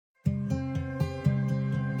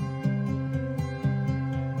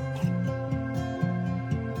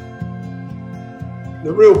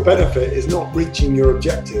the real benefit is not reaching your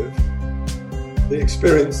objective. The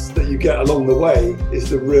experience that you get along the way is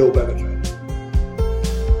the real benefit.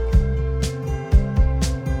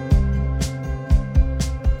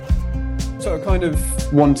 So I kind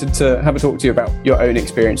of wanted to have a talk to you about your own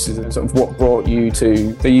experiences and sort of what brought you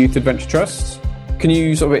to the Youth Adventure Trust. Can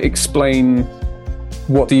you sort of explain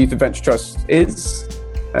what the Youth Adventure Trust is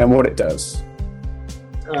and what it does?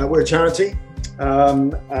 We're a charity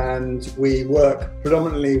and we work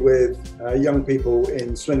predominantly with young people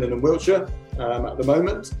in Swindon and Wiltshire at the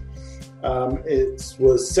moment. It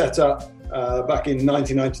was set up back in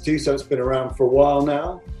 1992, so it's been around for a while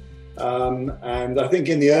now. And I think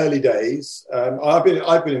in the early days, I've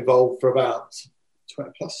been involved for about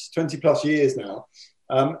 20 plus years now.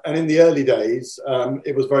 And in the early days,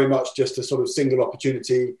 it was very much just a sort of single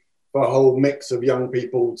opportunity for a whole mix of young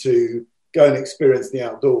people to go and experience the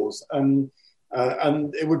outdoors. And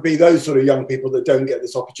it would be those sort of young people that don't get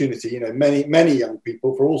this opportunity. You know, many young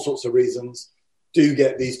people, for all sorts of reasons, do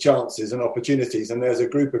get these chances and opportunities. And there's a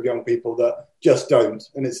group of young people that just don't,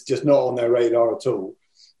 and it's just not on their radar at all.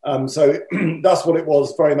 So that's what it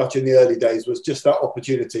was very much in the early days, was just that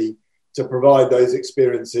opportunity to provide those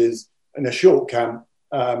experiences in a short camp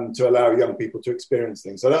to allow young people to experience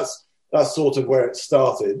things. So that's sort of where it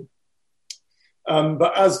started.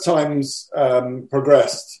 But as times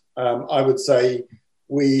progressed, I would say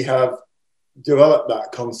we have developed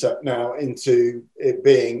that concept now into it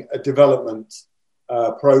being a development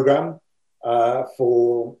program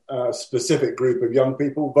for a specific group of young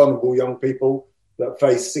people, vulnerable young people, that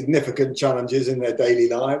face significant challenges in their daily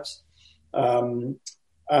lives. And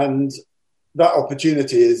that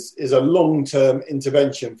opportunity is a long-term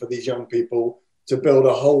intervention for these young people to build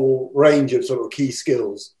a whole range of sort of key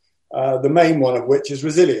skills, the main one of which is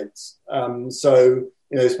resilience. So,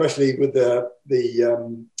 you know, especially with the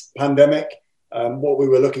pandemic, what we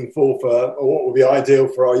were looking for, or what would be ideal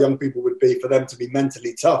for our young people would be for them to be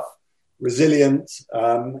mentally tough, resilient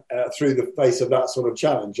through the face of that sort of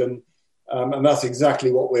challenge. And that's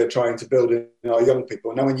exactly what we're trying to build in our young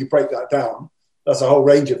people. Now, when you break that down, that's a whole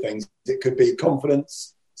range of things. It could be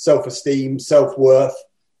confidence, self-esteem, self-worth,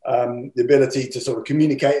 the ability to sort of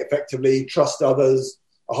communicate effectively, trust others,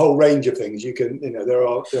 a whole range of things. You can, you know, there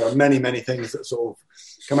are many things that sort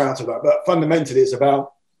of come out of that. But fundamentally, it's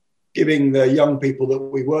about giving the young people that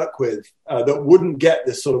we work with that wouldn't get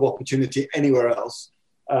this sort of opportunity anywhere else,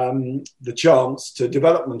 the chance to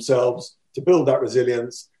develop themselves, to build that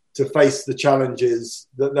resilience, to face the challenges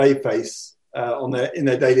that they face in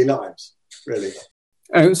their daily lives, really.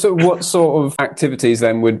 So what sort of activities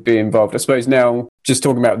then would be involved? I suppose now, just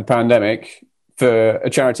talking about the pandemic, for a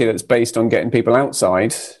charity that's based on getting people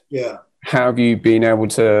outside, how have you been able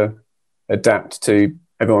to adapt to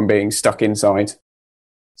everyone being stuck inside?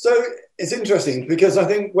 So it's interesting because I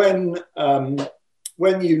think when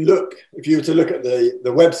you look, if you were to look at the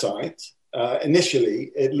website,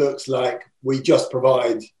 initially it looks like we just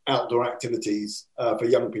provide outdoor activities for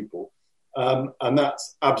young people, and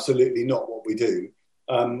that's absolutely not what we do.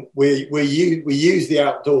 We use the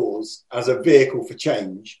outdoors as a vehicle for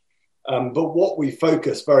change, but what we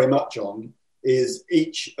focus very much on is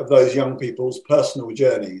each of those young people's personal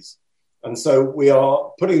journeys. And so we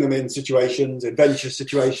are putting them in situations, adventure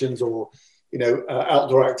situations, or, you know,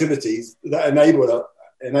 outdoor activities that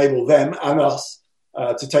enable them and us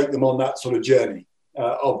to take them on that sort of journey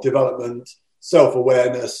of development,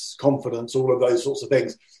 self-awareness, confidence, all of those sorts of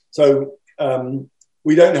things. So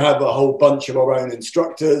we don't have a whole bunch of our own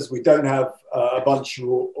instructors. We don't have a bunch of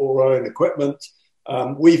our own equipment.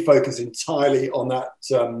 We focus entirely on that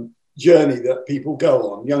journey that people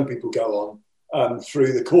go on, young people go on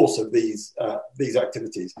through the course of these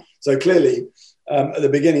activities. So clearly, at the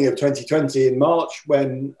beginning of 2020 in March,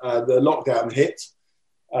 when the lockdown hit,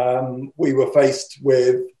 we were faced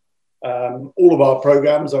with all of our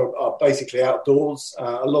programs are basically outdoors,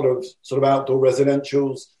 a lot of sort of outdoor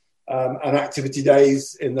residentials and activity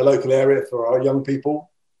days in the local area for our young people.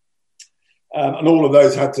 And all of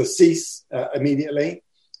those had to cease immediately.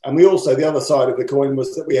 And we also, the other side of the coin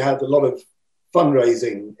was that we had a lot of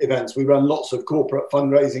fundraising events. We run lots of corporate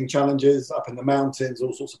fundraising challenges up in the mountains,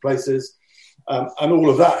 all sorts of places. And all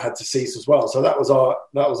of that had to cease as well. So that was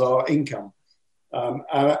our income.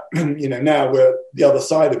 And, you know, now we're the other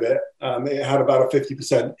side of it. It had about a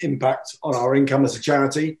 50% impact on our income as a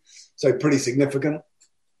charity. So pretty significant.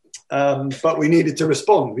 But we needed to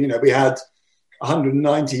respond. You know, we had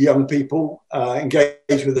 190 young people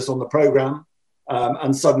engaged with us on the program.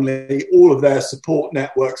 And suddenly all of their support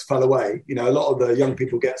networks fell away. You know, a lot of the young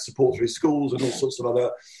people get support through schools and all sorts of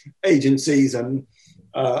other agencies. And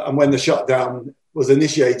when the shutdown was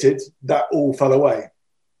initiated, that all fell away.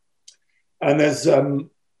 And there's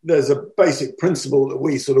a basic principle that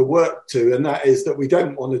we sort of work to, and that is that we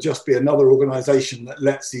don't want to just be another organisation that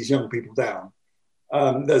lets these young people down.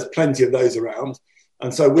 There's plenty of those around.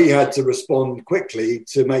 And so we had to respond quickly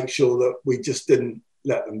to make sure that we just didn't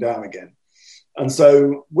let them down again. And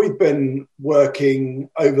so we've been working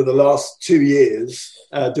over the last 2 years,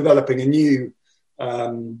 developing a new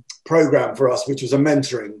program for us, which was a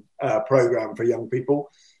mentoring program for young people,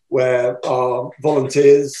 where our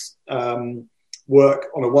volunteers work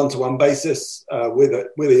on a one-to-one basis with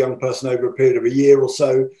a young person over a period of a year or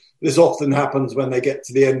so. This often happens when they get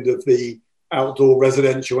to the end of the outdoor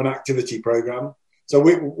residential and activity program. So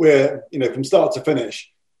we're, from start to finish,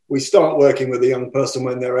 we start working with a young person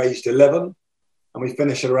when they're aged 11 and we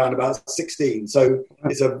finish at around about 16. So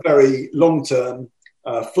it's a very long-term,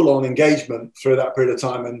 full-on engagement through that period of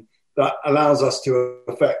time. And that allows us to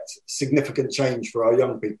affect significant change for our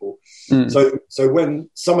young people. So when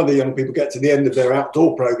some of the young people get to the end of their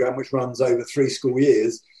outdoor program, which runs over 3 school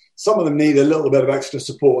years, some of them need a little bit of extra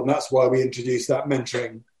support. And that's why we introduced that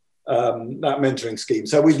mentoring scheme.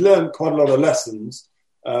 So we've learned quite a lot of lessons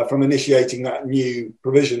from initiating that new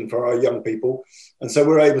provision for our young people. And so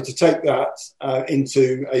we're able to take that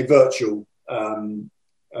into a virtual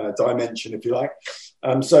dimension, if you like.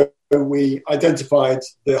 So we identified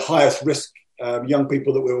the highest risk young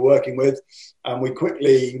people that we were working with, and we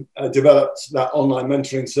quickly developed that online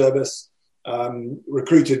mentoring service,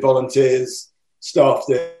 recruited volunteers,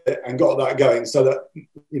 staffed it, and got that going so that,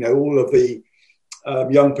 all of the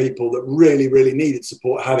young people that really, really needed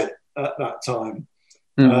support had it at that time.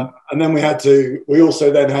 And then we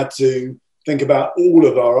also then had to think about all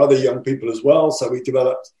of our other young people as well. So we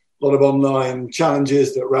developed a lot of online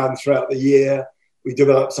challenges that ran throughout the year. We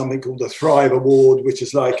developed something called the Thrive Award, which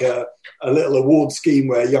is like a little award scheme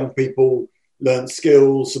where young people learned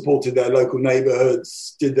skills, supported their local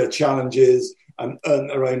neighbourhoods, did their challenges, and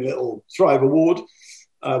earned their own little Thrive Award,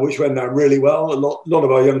 which went down really well. A lot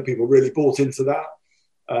of our young people really bought into that.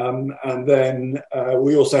 And then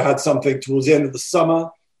we also had something towards the end of the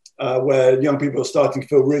summer where young people are starting to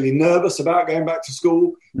feel really nervous about going back to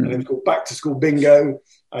school. And it was called Back to School Bingo.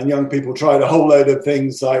 And young people tried a whole load of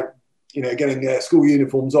things like, getting their school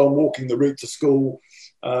uniforms on, walking the route to school,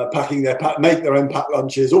 packing make their own packed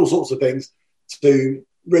lunches, all sorts of things to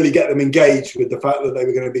really get them engaged with the fact that they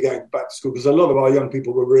were going to be going back to school, because a lot of our young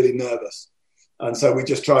people were really nervous. And so we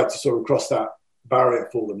just tried to sort of cross that barrier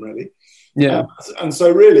for them, really. Yeah. And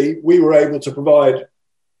so really we were able to provide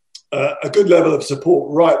a good level of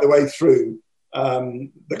support right the way through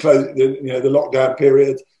the lockdown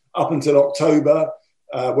period up until October,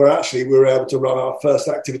 where actually we were able to run our first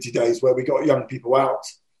activity days where we got young people out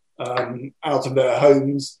of their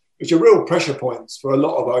homes, which are real pressure points for a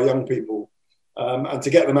lot of our young people. And to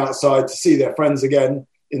get them outside to see their friends again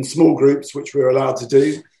in small groups, which we were allowed to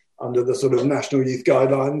do under the sort of national youth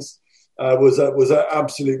guidelines, was an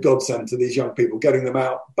absolute godsend to these young people, getting them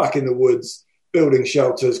out back in the woods, building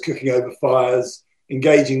shelters, cooking over fires,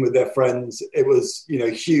 engaging with their friends. It was,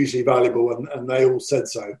 hugely valuable, and they all said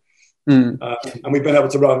so. And we've been able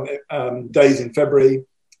to run days in February,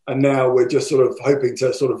 and now we're just sort of hoping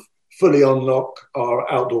to sort of fully unlock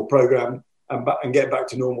our outdoor program and get back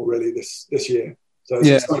to normal really this year. So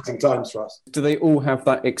it's exciting times for us. Do they all have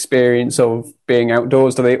that experience of being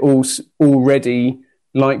outdoors? Do they all already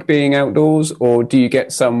like being outdoors, or do you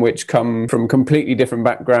get some which come from completely different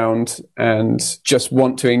background and just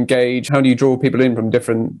want to engage? How do you draw people in from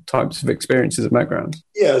different types of experiences and backgrounds?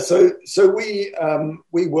 Yeah, so we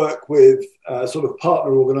work with sort of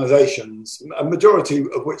partner organisations, a majority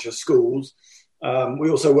of which are schools. We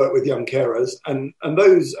also work with young carers, and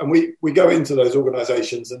we go into those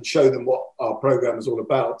organisations and show them what our programme is all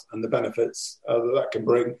about and the benefits that can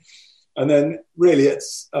bring. And then really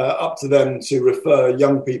it's up to them to refer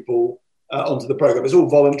young people onto the programme. It's all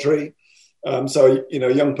voluntary. So,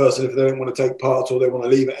 a young person, if they don't want to take part or they want to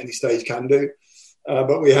leave at any stage, can do.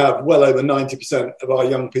 But we have well over 90% of our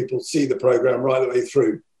young people see the programme right the way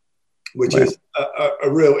through, which is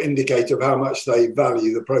a real indicator of how much they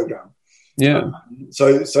value the programme. Yeah.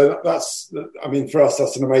 So that's, for us,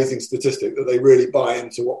 that's an amazing statistic that they really buy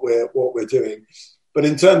into what we're doing. But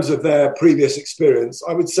in terms of their previous experience,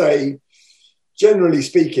 I would say, generally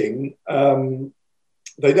speaking,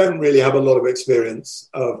 they don't really have a lot of experience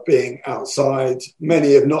of being outside.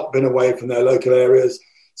 Many have not been away from their local areas.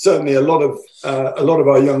 Certainly, a lot of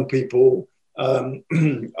our young people are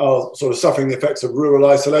sort of suffering the effects of rural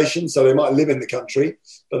isolation. So they might live in the country,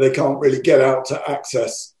 but they can't really get out to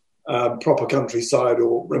access proper countryside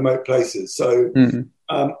or remote places. So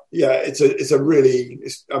it's a really,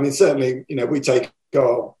 certainly, we take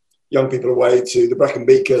our young people away to the Brecon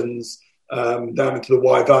Beacons, down into the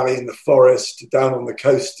Wye Valley in the forest, down on the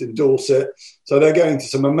coast in Dorset. So they're going to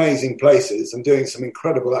some amazing places and doing some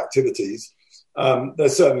incredible activities. They're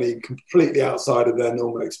certainly completely outside of their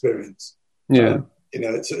normal experience. Yeah.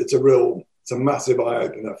 It's a massive eye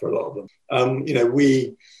opener for a lot of them.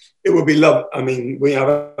 It would be love. We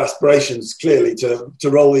have aspirations clearly to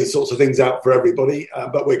roll these sorts of things out for everybody,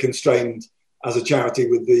 but we're constrained as a charity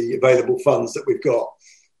with the available funds that we've got.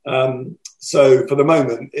 So for the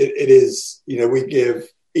moment, it is, we give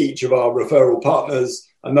each of our referral partners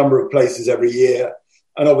a number of places every year.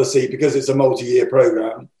 And obviously, because it's a multi-year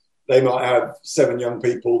program, they might have 7 young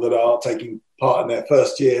people that are taking part in their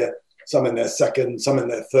first year, some in their second, some in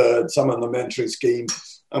their third, some on the mentoring scheme.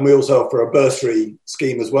 And we also offer a bursary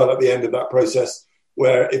scheme as well at the end of that process,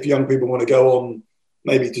 where if young people want to go on,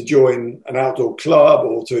 maybe to join an outdoor club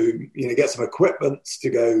or to get some equipment to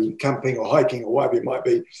go camping or hiking or whatever it might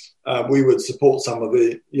be, we would support some of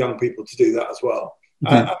the young people to do that as well.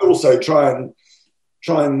 Mm-hmm. And also try and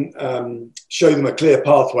show them a clear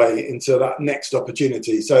pathway into that next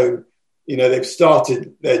opportunity. So, they've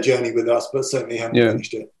started their journey with us, but certainly haven't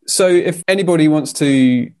finished it. So if anybody wants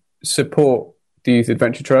to support the Youth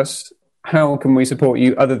Adventure Trust, how can we support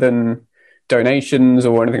you other than donations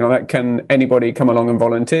or anything like that? Can anybody come along and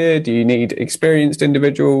volunteer? Do you need experienced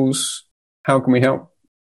individuals? How can we help?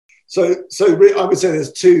 So I would say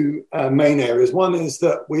there's 2 main areas. One is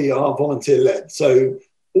that we are volunteer-led. So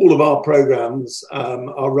all of our programs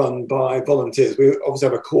are run by volunteers. We obviously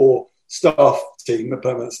have a core staff team, a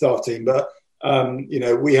permanent staff team, but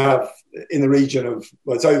we have in the region of,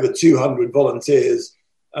 it's over 200 volunteer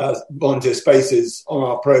spaces on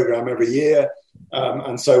our program every year.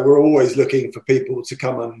 And so we're always looking for people to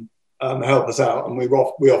come and help us out. And we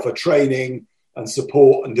offer training and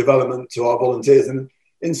support and development to our volunteers. And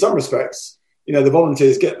in some respects, the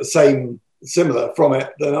volunteers get the similar from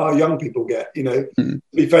it than our young people get. To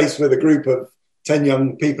be faced with a group of 10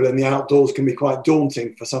 young people in the outdoors can be quite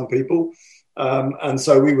daunting for some people. And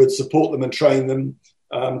so we would support them and train them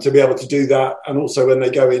to be able to do that. And also when they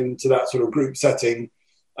go into that sort of group setting,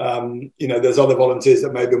 there's other volunteers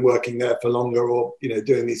that may have been working there for longer or,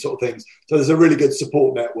 doing these sort of things. So there's a really good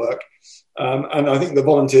support network. And I think the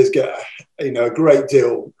volunteers get, a great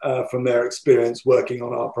deal from their experience working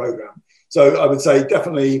on our program. So I would say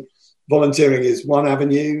definitely volunteering is one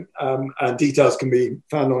avenue, and details can be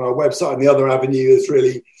found on our website. And the other avenue is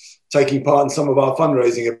really taking part in some of our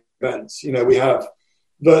fundraising events. We have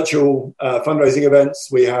virtual fundraising events.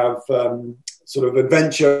 We have sort of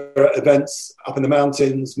adventure events up in the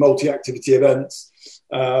mountains, multi-activity events.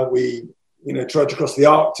 We, trudge across the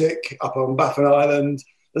Arctic, up on Baffin Island.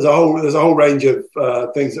 There's a whole range of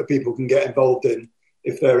things that people can get involved in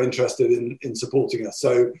if they're interested in supporting us.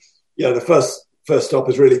 So, the first stop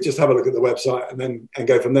is really just have a look at the website and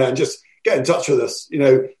go from there and just get in touch with us.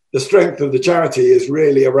 The strength of the charity is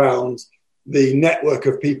really around the network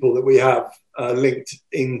of people that we have linked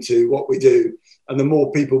into what we do. And the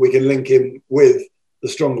more people we can link in with, the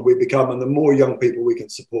stronger we become and the more young people we can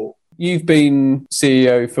support. You've been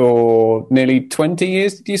CEO for nearly 20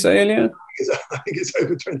 years, did you say earlier? I think it's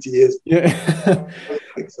over 20 years. Yeah. I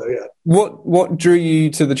think so, yeah. What drew you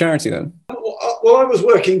to the charity then? Well, I was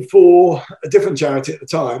working for a different charity at the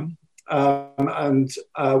time, and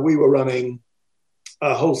we were running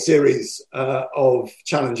a whole series of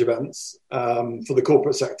challenge events for the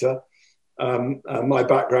corporate sector. My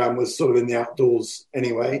background was sort of in the outdoors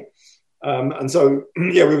anyway. And so,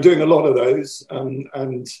 we were doing a lot of those.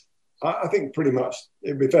 And I think pretty much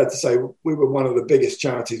it'd be fair to say we were one of the biggest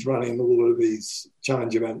charities running all of these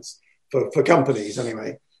challenge events for companies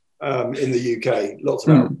anyway, in the UK, lots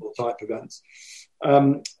of outdoor type events.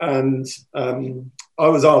 I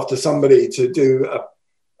was after somebody to do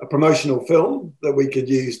a promotional film that we could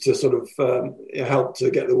use to sort of help to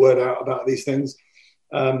get the word out about these things.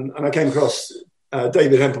 And I came across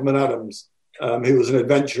David Hempelman-Adams, who was an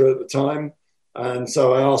adventurer at the time. And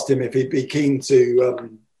so I asked him if he'd be keen to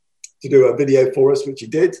do a video for us, which he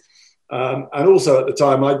did. And also at the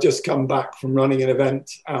time, I'd just come back from running an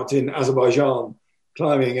event out in Azerbaijan,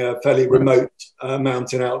 climbing a fairly remote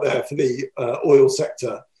mountain out there for the oil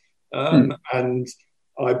sector. And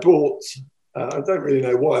I bought, I don't really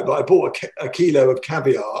know why, but I bought a kilo of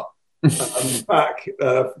caviar back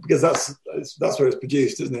because that's where it's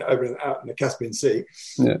produced, isn't it, out in the Caspian Sea.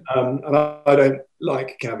 Yeah. And I don't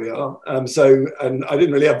like caviar. And I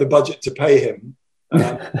didn't really have the budget to pay him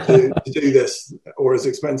to do this, or as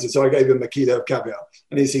expensive. So I gave him a kilo of caviar,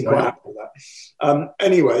 and he seemed quite happy with that.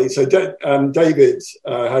 Anyway, so David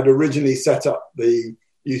had originally set up the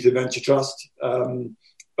Youth Adventure Trust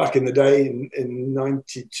back in the day in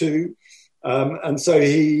 92. And so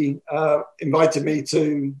he invited me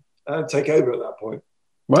to take over at that point.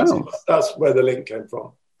 Wow. So that's where the link came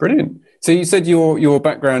from. Brilliant. So you said your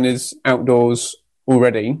background is outdoors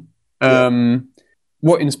already.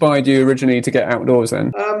 What inspired you originally to get outdoors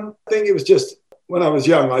then? I think it was just when I was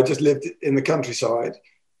young, I just lived in the countryside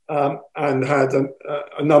and had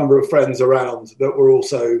a number of friends around that were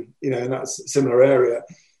also, in that similar area.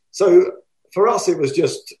 So for us, it was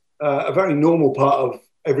just a very normal part of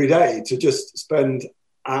every day to just spend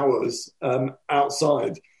hours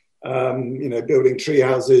outside, building tree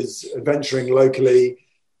houses, adventuring locally,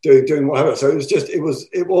 doing whatever. So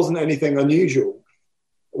it wasn't anything unusual.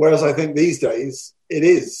 Whereas I think these days it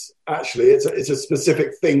is actually, it's a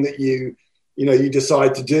specific thing that you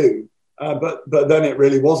decide to do. But then it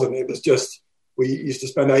really wasn't. It was just, we used to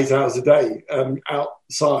spend 8 hours a day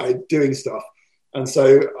outside doing stuff. And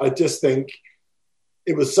so I just think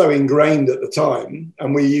it was so ingrained at the time.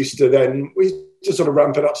 And we used to sort of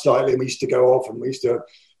ramp it up slightly. And we used to go off and we used to,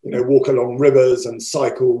 walk along rivers and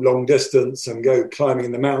cycle long distance and go climbing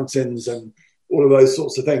in the mountains and all of those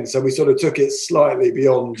sorts of things. So we sort of took it slightly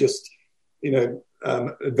beyond just,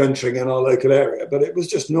 adventuring in our local area, but it was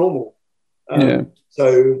just normal.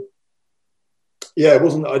 So yeah, it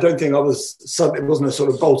wasn't, I don't think it wasn't a sort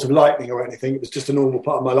of bolt of lightning or anything. It was just a normal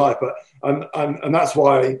part of my life. But, and that's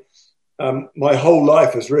why my whole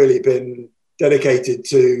life has really been dedicated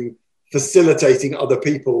to facilitating other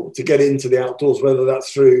people to get into the outdoors, whether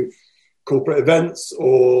that's through corporate events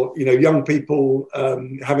or, young people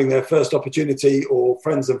having their first opportunity, or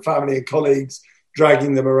friends and family and colleagues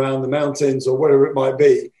dragging them around the mountains, or whatever it might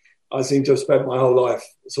be. I seem to have spent my whole life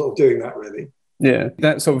sort of doing that, really. Yeah,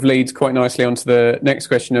 that sort of leads quite nicely onto the next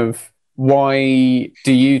question of why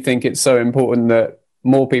do you think it's so important that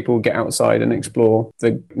more people get outside and explore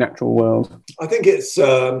the natural world? I think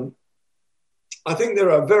I think there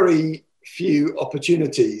are very few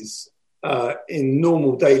opportunities in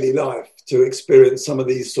normal daily life to experience some of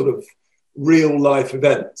these sort of real life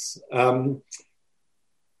events.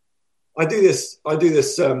 I do this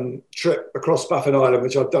trip across Baffin Island,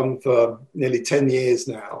 which I've done for nearly 10 years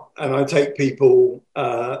now. And I take people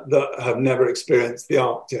that have never experienced the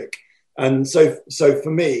Arctic. And so for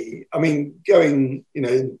me, I mean, going,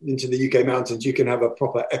 into the UK mountains, you can have a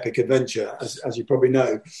proper epic adventure, as you probably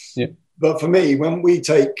know. Yeah. But for me, when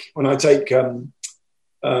I take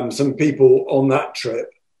some people on that trip,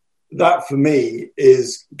 that for me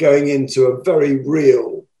is going into a very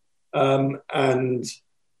real and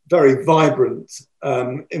very vibrant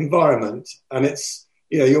environment. And it's,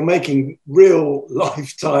 you're making real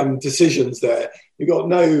lifetime decisions there. You got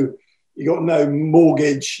no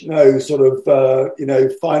mortgage, no sort of,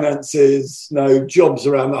 finances, no jobs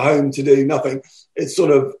around the home to do, nothing. It's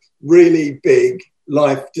sort of really big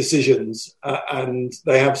life decisions and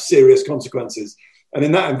they have serious consequences. And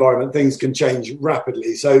in that environment, things can change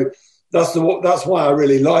rapidly. So that's why I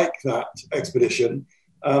really like that expedition,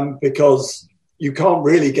 because you can't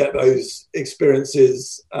really get those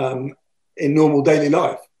experiences in normal daily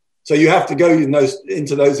life. So you have to go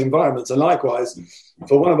into those environments. And likewise,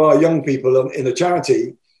 for one of our young people in a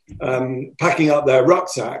charity, packing up their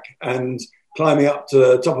rucksack and climbing up to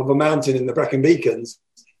the top of a mountain in the Brecon Beacons,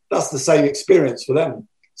 that's the same experience for them.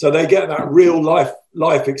 So they get that real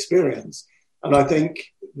life experience. And I think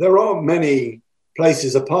there aren't many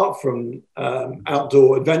places apart from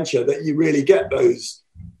outdoor adventure that you really get those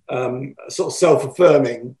sort of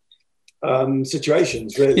self-affirming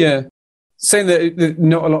situations, really. Yeah. Saying that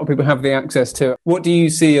not a lot of people have the access to it, what do you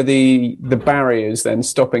see are the barriers then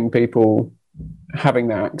stopping people having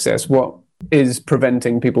that access? What is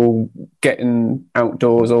preventing people getting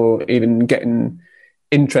outdoors or even getting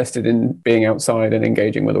interested in being outside and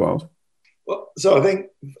engaging with the world? Well, so I think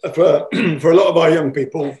for a lot of our young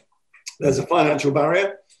people, there's a financial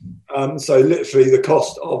barrier. So literally the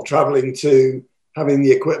cost of traveling to having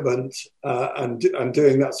the equipment and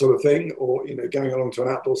doing that sort of thing, or going along to an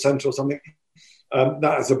outdoor centre or something,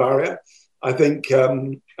 that is a barrier. I think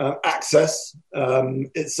access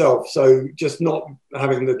itself, so just not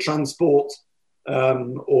having the transport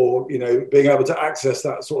or being able to access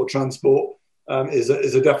that sort of transport is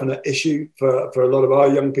a definite issue for a lot of our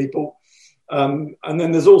young people. And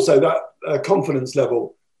then there's also that confidence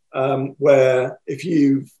level where if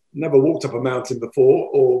you've never walked up a mountain before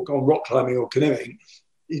or gone rock climbing or canoeing,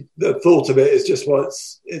 the thought of it is just, well,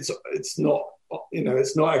 it's not,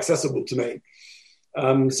 it's not accessible to me.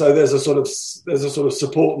 So there's a sort of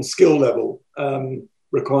support and skill level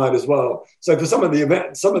required as well. So for some of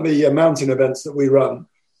the mountain events that we run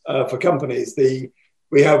for companies,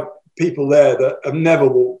 we have people there that have never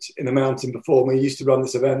walked in a mountain before. We used to run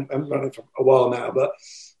this event, I haven't run it for a while now, but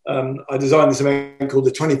I designed this event called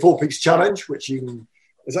the 24 Peaks Challenge, which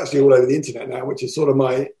it's actually all over the internet now, which is sort of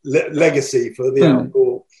my legacy for the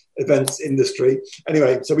outdoor events industry.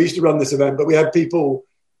 Anyway, so we used to run this event, but we had people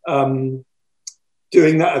doing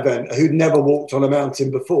that event who'd never walked on a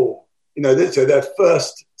mountain before. So their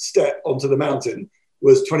first step onto the mountain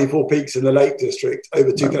was 24 peaks in the Lake District,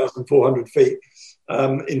 over 2,400 feet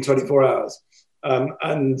in 24 hours.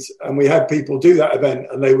 And we had people do that event,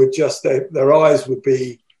 and they would just, their eyes would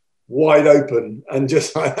be wide open, and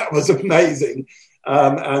just that was amazing.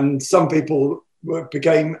 And some people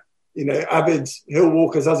became, avid hill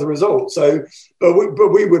walkers as a result. So, but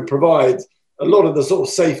we would provide a lot of the sort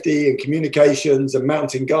of safety and communications and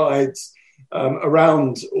mountain guides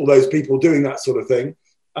around all those people doing that sort of thing.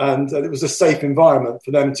 And it was a safe environment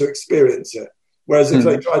for them to experience it. Whereas if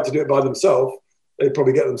they tried to do it by themselves, they'd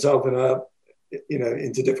probably get themselves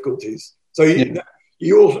into difficulties. So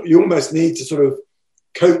you almost need to sort of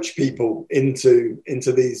coach people into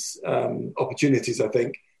these opportunities, I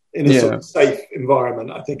think, in a sort of safe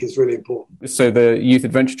environment, I think is really important. So the Youth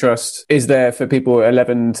Adventure Trust is there for people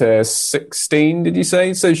 11 to 16, did you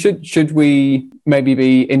say? So should we maybe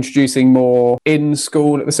be introducing more in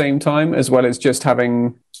school at the same time, as well as just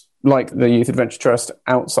having, like the Youth Adventure Trust,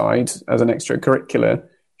 outside as an extracurricular?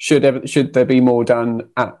 Should there be more done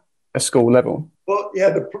at a school level? Well, yeah,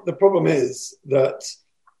 the problem is that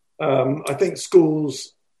I think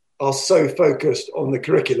schools are so focused on the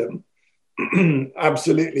curriculum,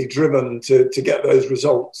 absolutely driven to get those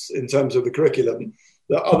results in terms of the curriculum,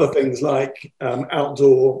 that other things like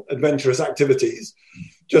outdoor adventurous activities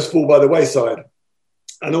just fall by the wayside.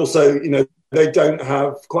 And also, they don't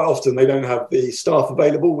have the staff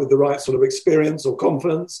available with the right sort of experience or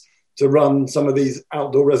confidence to run some of these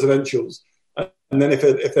outdoor residentials. And then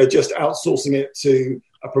if they're just outsourcing it to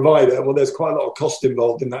a provider, well, there's quite a lot of cost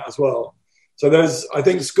involved in that as well. So I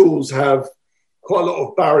think schools have quite a lot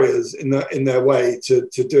of barriers in their way to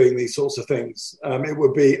doing these sorts of things. It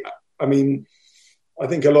would be, I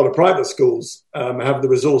think a lot of private schools have the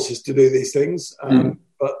resources to do these things,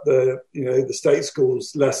 but the state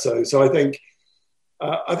schools less so. So I think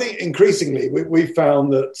increasingly we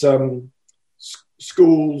found that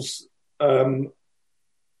schools,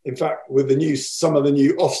 in fact, with some of the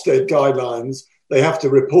new Ofsted guidelines, they have to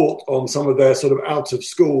report on some of their sort of out of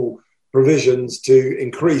school provisions to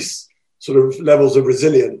increase sort of levels of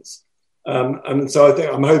resilience. And so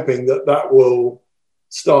I'm hoping that will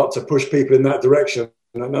start to push people in that direction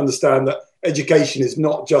and understand that education is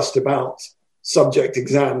not just about subject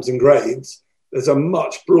exams and grades. There's a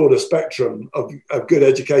much broader spectrum of good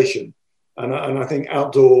education. And I think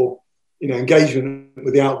outdoor, engagement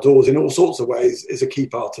with the outdoors in all sorts of ways is a key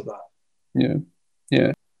part of that.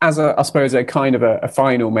 Yeah. As I suppose a kind of a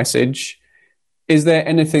final message, is there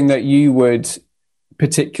anything that you would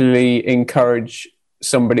particularly encourage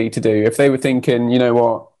somebody to do if they were thinking, you know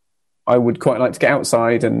what, I would quite like to get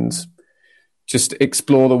outside and just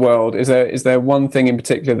explore the world? Is there one thing in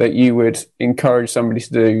particular that you would encourage somebody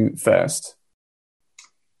to do first?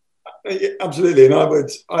 Absolutely, and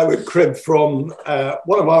I would crib from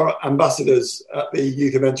one of our ambassadors at the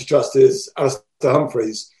Youth Adventure Trust is Alistair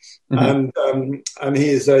Humphreys, and he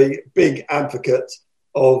is a big advocate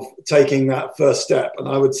of taking that first step. And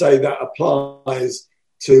I would say that applies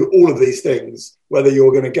to all of these things, whether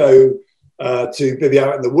you're going to go to bivvy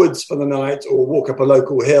out in the woods for the night, or walk up a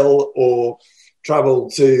local hill, or travel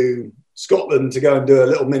to Scotland to go and do a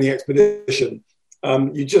little mini expedition.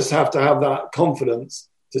 You just have to have that confidence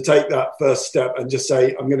to take that first step and just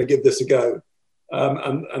say, I'm going to give this a go.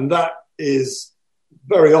 And that is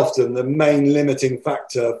very often the main limiting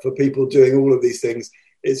factor for people doing all of these things.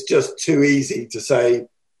 It's just too easy to say,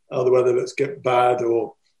 oh, the weather looks bad,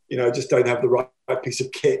 or, just don't have the right piece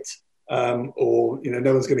of kit, or,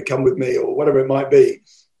 no one's going to come with me, or whatever it might be.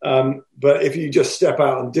 But if you just step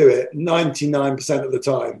out and do it, 99% of the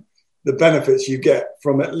time, the benefits you get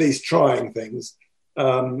from at least trying things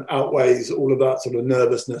outweighs all of that sort of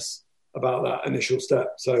nervousness about that initial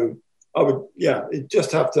step. So I would, you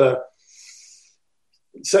just have to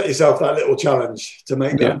set yourself that little challenge to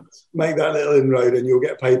make that little inroad, and you'll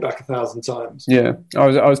get paid back 1,000 times. Yeah, I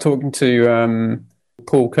was talking to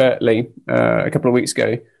Paul Kirtley a couple of weeks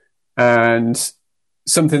ago, and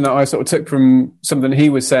something that I sort of took from something he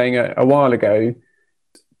was saying a while ago: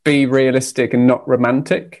 be realistic and not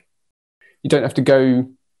romantic. You don't have to go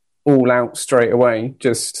all out straight away.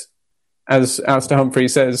 Just as Alistair Humphrey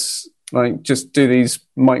says, like, just do these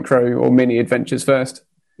micro or mini adventures first,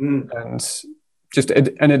 and just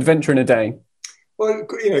an adventure in a day. Well,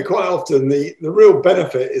 quite often the real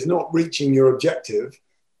benefit is not reaching your objective.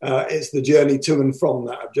 It's the journey to and from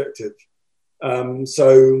that objective.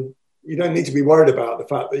 So you don't need to be worried about the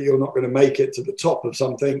fact that you're not going to make it to the top of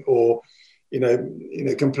something, or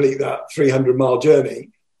complete that 300-mile journey.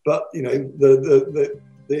 But the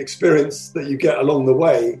experience that you get along the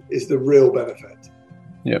way is the real benefit.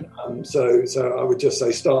 Yeah. So I would just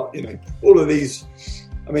say start. All of these.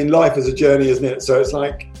 I mean, life is a journey, isn't it? So it's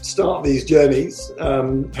like start these journeys,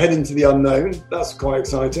 head into the unknown. That's quite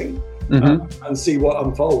exciting, and see what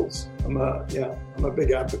unfolds. I'm a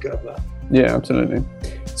big advocate of that. Yeah, absolutely.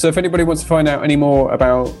 So if anybody wants to find out any more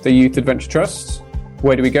about the Youth Adventure Trust,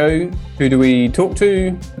 where do we go? Who do we talk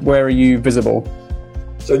to? Where are you visible?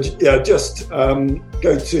 So just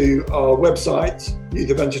go to our website,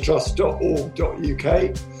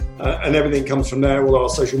 youthadventuretrust.org.uk, and everything comes from there. All our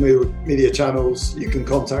social media channels, you can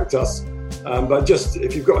contact us. But just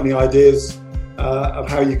if you've got any ideas of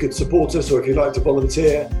how you could support us, or if you'd like to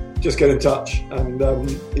volunteer, just get in touch, and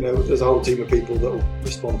there's a whole team of people that will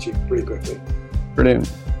respond to you pretty quickly. Brilliant.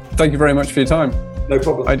 Thank you very much for your time. No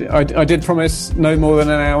problem. I did promise no more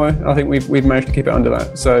than an hour. I think we've managed to keep it under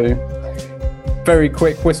that. So very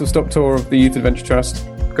quick whistle-stop tour of the Youth Adventure Trust.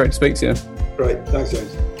 Great to speak to you. Great. Thanks,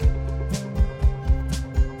 James.